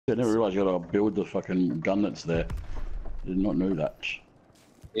I never realised you gotta build the fucking gun that's there. Did not know that.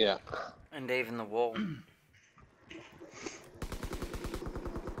 Yeah. And even the wall.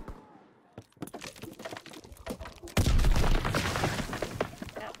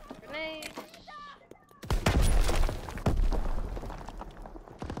 Grenade.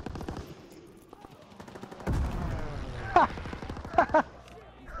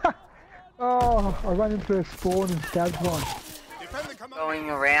 Oh, I ran into a spawn and stabbed one. Going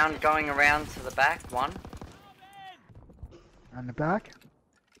around to the back, one. And the back?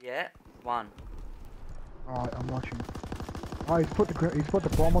 Yeah, one. Alright, I'm watching. Oh, he's put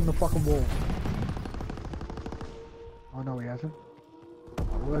the bomb on the fucking wall. Oh no, he hasn't.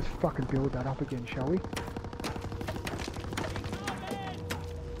 Well, let's fucking build that up again, shall we?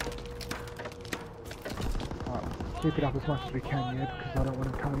 Alright, keep it up as much as we can, yeah, because I don't want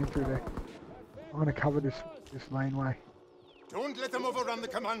him coming in through there. I'm gonna cover this laneway. Don't let them overrun the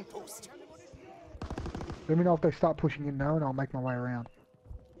command post. Let me know if they start pushing in now and I'll make my way around.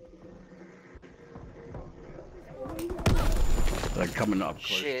 They're coming up close.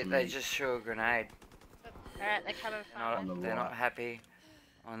 Shit, they just threw a grenade. Alright, they're coming from They're not happy.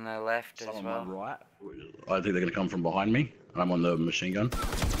 On the left as well. On my right. I think they're gonna come from behind me. I'm on the machine gun.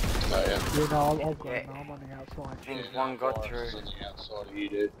 Oh yeah. Yeah, no, I've got it now. I'm on the outside. I think one got through. On the outside of you,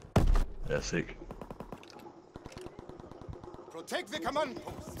 dude. Yeah, sick. Protect the command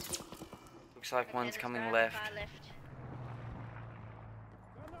post. Looks like one's coming far left.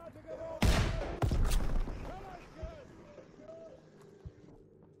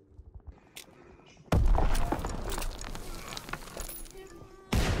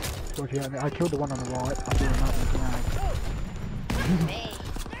 George, yeah, I killed the one on the right. I blew him up with a grenade. Hey.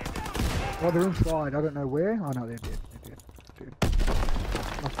 Oh, they're inside. I don't know where. Oh no, they're dead. They're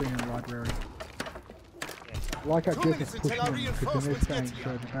dead. Must be in the library. I like how Jezza's pushing them because then they're staying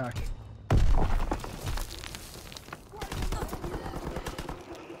further back.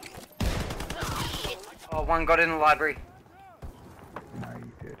 Oh, one got in the library. No,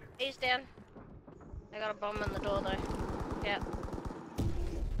 you did. He's down. I got a bomb on the door though. Yep.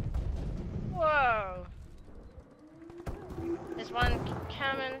 Whoa! There's one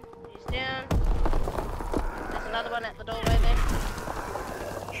coming. He's down. There's another one at the doorway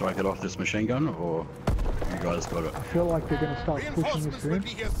there. Should I get off this machine gun or you guys got it? I feel like they're going to start pushing us in.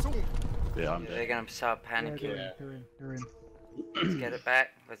 Yeah, I'm They're dead. gonna start panicking. Yeah, they're in. Let's get it back.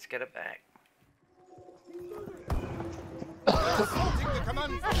 Let's get it back.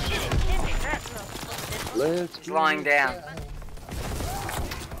 It's lying down.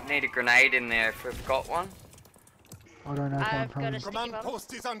 Need a grenade in there if we've got one. I don't know if I'm I've got coming. a sticky Command bomb.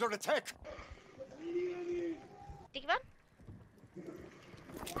 post is under attack. Sticky bomb?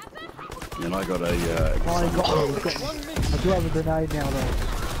 And I got a Oh, he got me. I do have a grenade now though.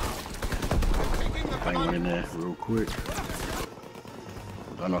 bang one in there real quick.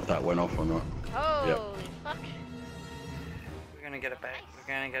 Don't know if that went off or not. Holy fuck. We're gonna get it back. We're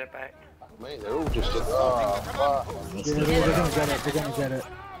gonna get it back. Mate, they're all just oh, fuck. Yeah, they're gonna get it. They're gonna get it.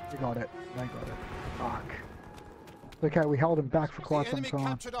 They got it. They got it. Fuck. Okay, we held them back for quite The some enemy time.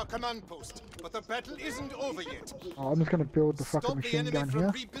 captured our command post, but the battle isn't over yet. Oh, I'm just gonna build the fucking Stop the machine enemy gun from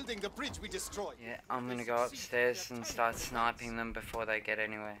here. rebuilding the bridge we destroyed. Yeah, I'm gonna go upstairs and start sniping them before they get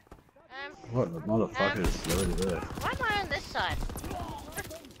anywhere. What the motherfuckers? They're already there. Why am I on this side?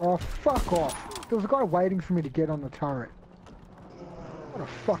 Oh, fuck off. There was a guy waiting for me to get on the turret. What a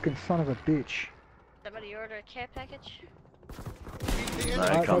fucking son of a bitch. Somebody order a care package? The No,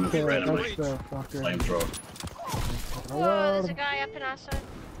 enemy it comes from randomly. the That's the fucking... Flamethrower. Whoa, there's a guy up in our side.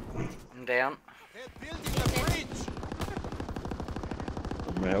 I'm down. They're building the bridge.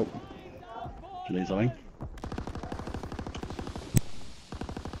 Can we help? Do you need something?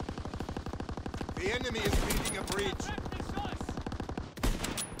 The enemy is building a bridge.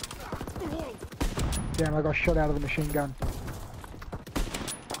 Damn, I got shot out of the machine gun.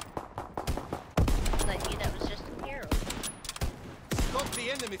 Was that you that was just in here? Stop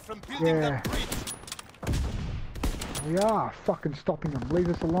the enemy from building Yeah. the bridge. We are fucking stopping them. Leave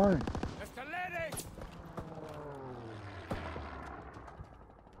us alone.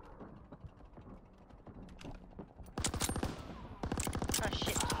 Oh shit,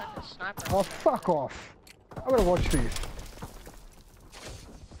 it's a fucking sniper. Oh, fuck off. I gotta watch this.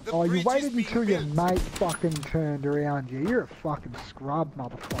 The Oh, you bridge waited is being until your built. mate fucking turned around you. You're a fucking scrub,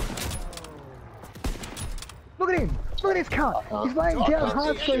 motherfucker. Look at him! Look at this cunt! He's laying down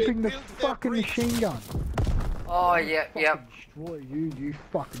hard sleeping the fucking machine gun. Oh, yeah, yep. Destroy you, you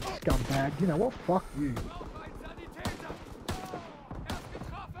fucking scumbag. You know what? Fuck you.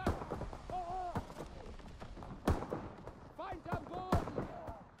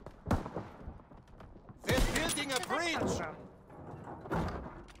 building a bridge.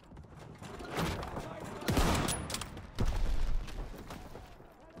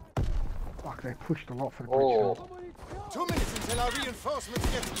 Fuck, they pushed a lot for the bridge. Oh, Huh? 2 minutes until our reinforcements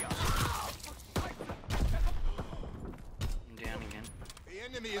get here. I'm down again. The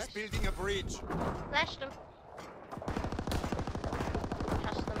enemy is building a bridge. Flashed them.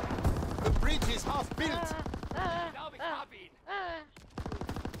 Trust them. The bridge is half built.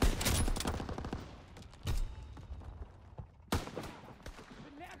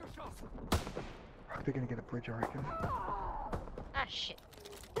 They're gonna get a bridge, I reckon. Ah, shit.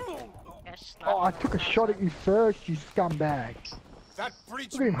 Oh, I took a shot at you first, you scumbag. That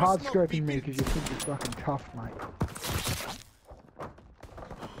bridge Look at him hard must not be scoping me built. because you think you're fucking tough, mate.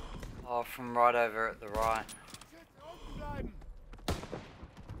 Oh, from right over at the right.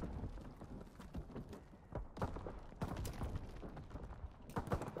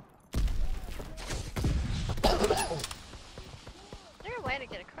 Is there a way to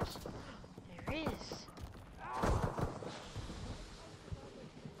get across? There is.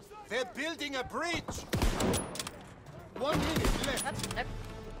 They're building a bridge. 1 minute left. Oh, nope.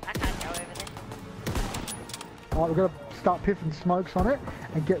 I can't go over there. Alright, we've got to start piffing smokes on it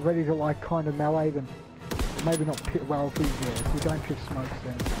and get ready to like kind of melee them. Maybe not pit, well, if we don't piff smokes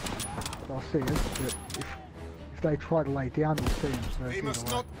then they'll see us, but if they try to lay down we'll see them. So They must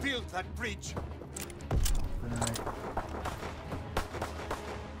not build that bridge. Right.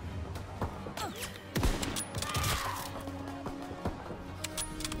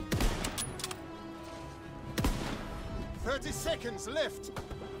 30 seconds left.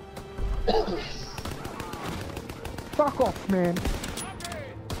 Fuck off, man.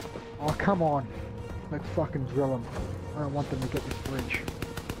 Oh, come on. Let's fucking drill them. I don't want them to get this bridge.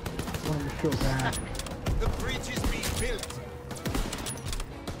 I want them to feel bad. The bridge is being built.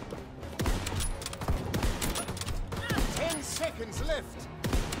 10 seconds left.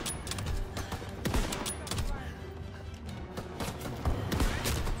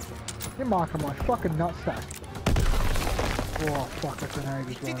 You're marking my fucking nutsack. Oh, fuck, a grenade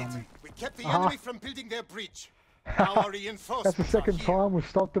We is did right on it. me. We kept the Uh-huh. enemy from building their bridge. Now our reinforcements That's the second are here. time we've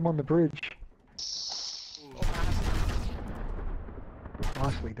stopped them on the bridge.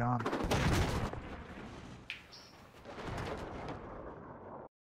 Nicely done.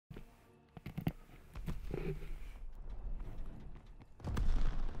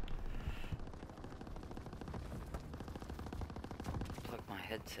 Plug my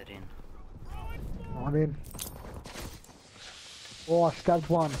headset in. I'm in. Oh, I stabbed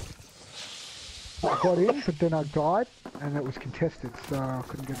one. I got in, but then I died, and it was contested, so I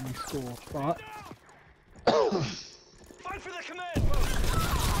couldn't get any score. But Fight for the command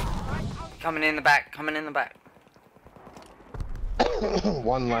post. Coming in the back, coming in the back.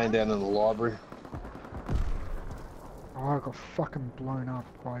 one lying down in the library. oh, I got fucking blown up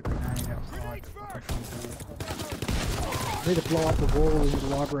by a grenade outside the fucking front door. I need to blow up the wall in the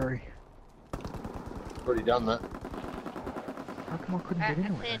library. Already done that. How come I couldn't get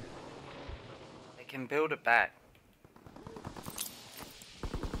into it then? They can build it back.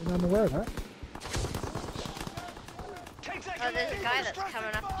 I'm unaware of that. Take that Oh, there's a command guy post. that's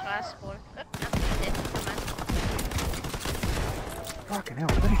coming up to our spawn. Oh, nothing dead. Come on. Fucking hell,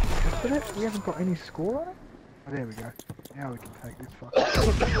 have we contested it? We haven't got any score on it? Oh, there we go. Now we can take this fucking...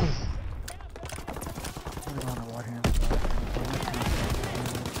 Put it on the right hand side.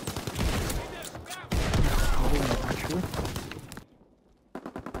 Actually.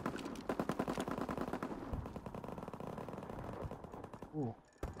 Ooh.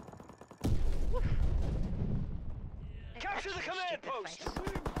 Capture the command post.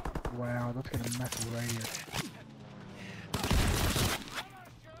 Wow, that's got a massive radius.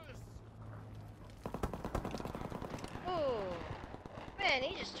 Ooh. Man,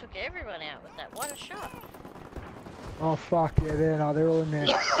 he just took everyone out with that one shot. Oh fuck, yeah, they're all in there.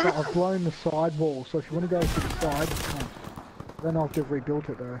 But I've blown the side wall, so if you want to go to the side, you can. I don't know if they've rebuilt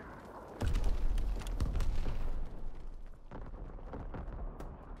it though.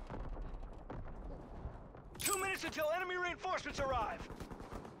 Until enemy reinforcements arrive.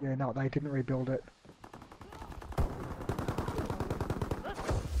 Yeah, no, they didn't rebuild it.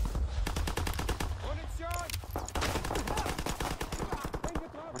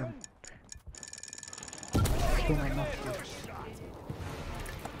 Still not enough.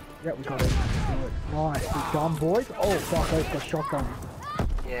 Yeah, we got it. Nice, we done, boys. Oh fuck, they've got shotguns.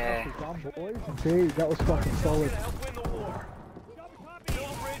 Yeah. We done, boys. Indeed, that was fucking solid. Help win the war. Build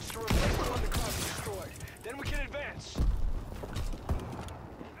a bridge to replace the one the Cross destroyed. Then we can advance.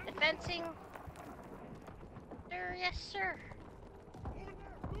 Advancing. Sir, yes, sir.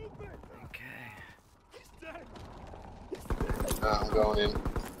 Okay. I'm going in.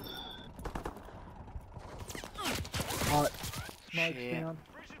 Alright, smoke's Shit. down.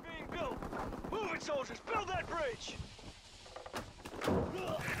 Bridge is being built. Move it, soldiers. Build that bridge.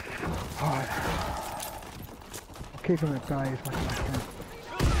 Alright. I'll keep him at bay as much as I can.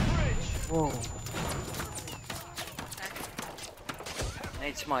 Build that bridge. Whoa.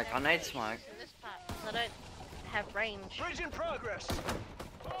 Need smoke. I need smoke. In this part, 'cause I don't have range. Bridge in progress.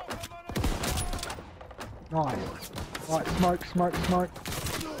 Nice. Right, smoke, smoke, smoke.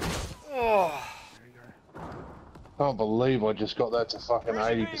 Oh. Can't believe I just got that to fucking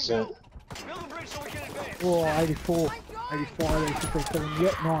 80%. Build the bridge so we can advance. Oh, 84, 85, 86, 87.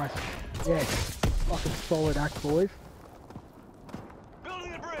 Yep, nice. Yes. Fucking solid act, boys.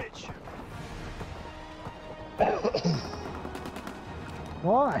 Building the bridge.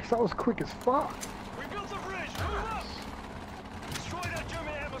 Nice, that was quick as fuck. We built the bridge. Move up. Destroy that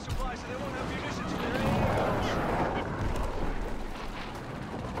German ammo supply so they won't have munitions for their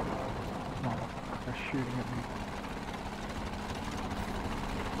No, they're shooting at me.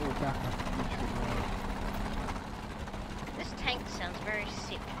 Oh, back up. This tank sounds very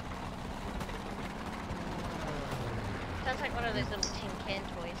sick. Sounds like one of those little tin can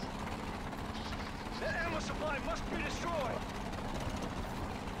toys. That ammo supply must be destroyed.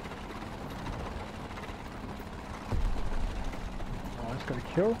 Oh, it's got a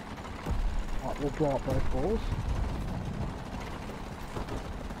kill. Right, we'll blow up both balls.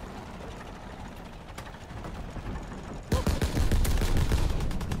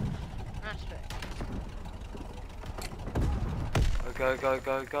 Nice work. Go, go,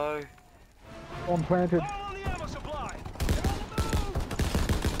 go, go. Bomb planted. Fall on the ammo supply.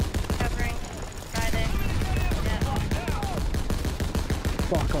 Covering. Right there. Yeah.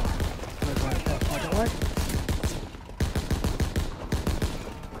 Fuck off. Red light, that way.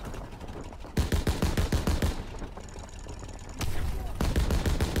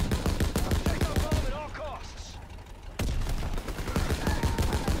 Take out bomb at all costs.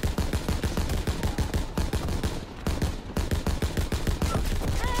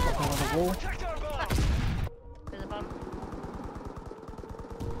 On the wall. Protect our bomb. There's a bomb.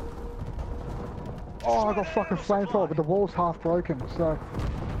 Oh, I got fucking flamethrower, but the wall's half broken, so...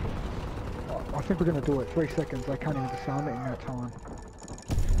 I think we're gonna do it. 3 seconds, I can't even disarm it in that time.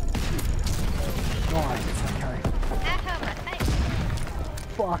 Nice, okay. Ow, my face.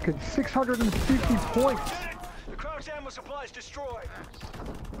 Fucking 650 points! The crowd's ammo supply is destroyed.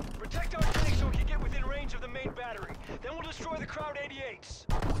 Protect our tank so we can get within range of the main battery. Then we'll destroy the crowd 88s.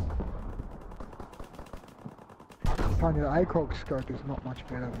 Apparently the ACOG scope is not much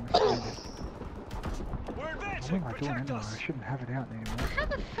better than the standard. We're What advancing. am I doing Protect anyway? us. I shouldn't have it out anymore. How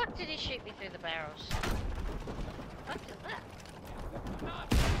the fuck did he shoot me through the barrels? What is that?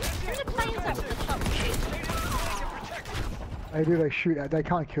 Turn the planes up to the top and shoot. They do, they shoot at, they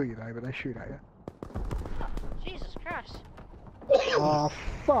can't kill you though, but they shoot at you. Jesus Christ. Ah,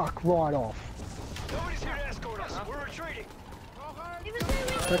 fuck right off. Nobody's here to escort us. We're retreating. He was there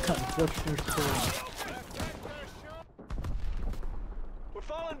with That comes, that's the story. We're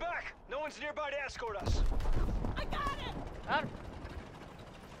falling back. No one's nearby to escort us. God.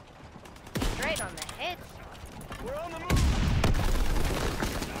 Straight on the head. We're on the move.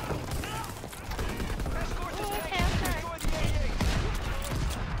 Escort this tank and destroy the 88.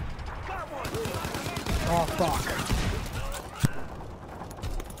 Got one. Oh fuck.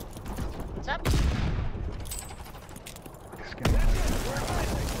 What's up? Just get out.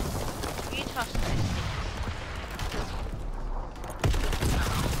 You toss those sticks.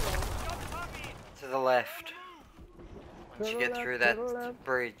 To the left. Once you get through that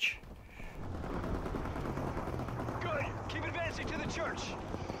bridge. Good. Keep advancing to the church.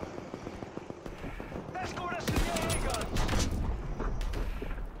 Escort us to the AA guns.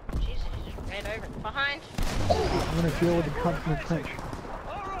 Jesus, he just ran over. Behind. I'm gonna deal with the cunt in the trench.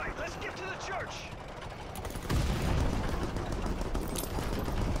 All right, let's get to the church.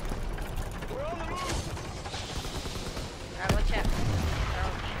 We're on the move. Alright, watch out.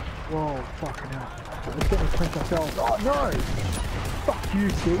 Whoa, fucking hell. Let's get the trench ourselves. Oh no! Fuck you,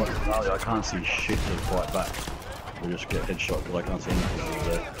 kid. I can't see shit to fight back. We just get headshot because I can't see anything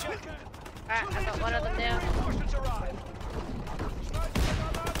there. Alright, I got one of them down. Reinforcements arrive.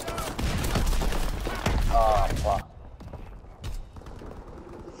 Ah, fuck.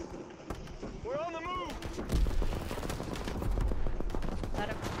 We're on the move. Got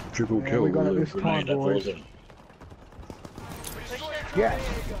him. Triple Yeah, kill. we got it with a this time, grenade, that boys. was it. Yes!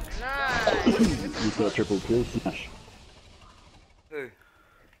 Nice. You've got a triple kill smash. Who?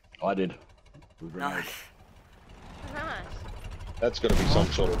 I did. With grenade. Nice. Nice. That's gotta be some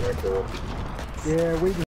sort of record. Yeah, we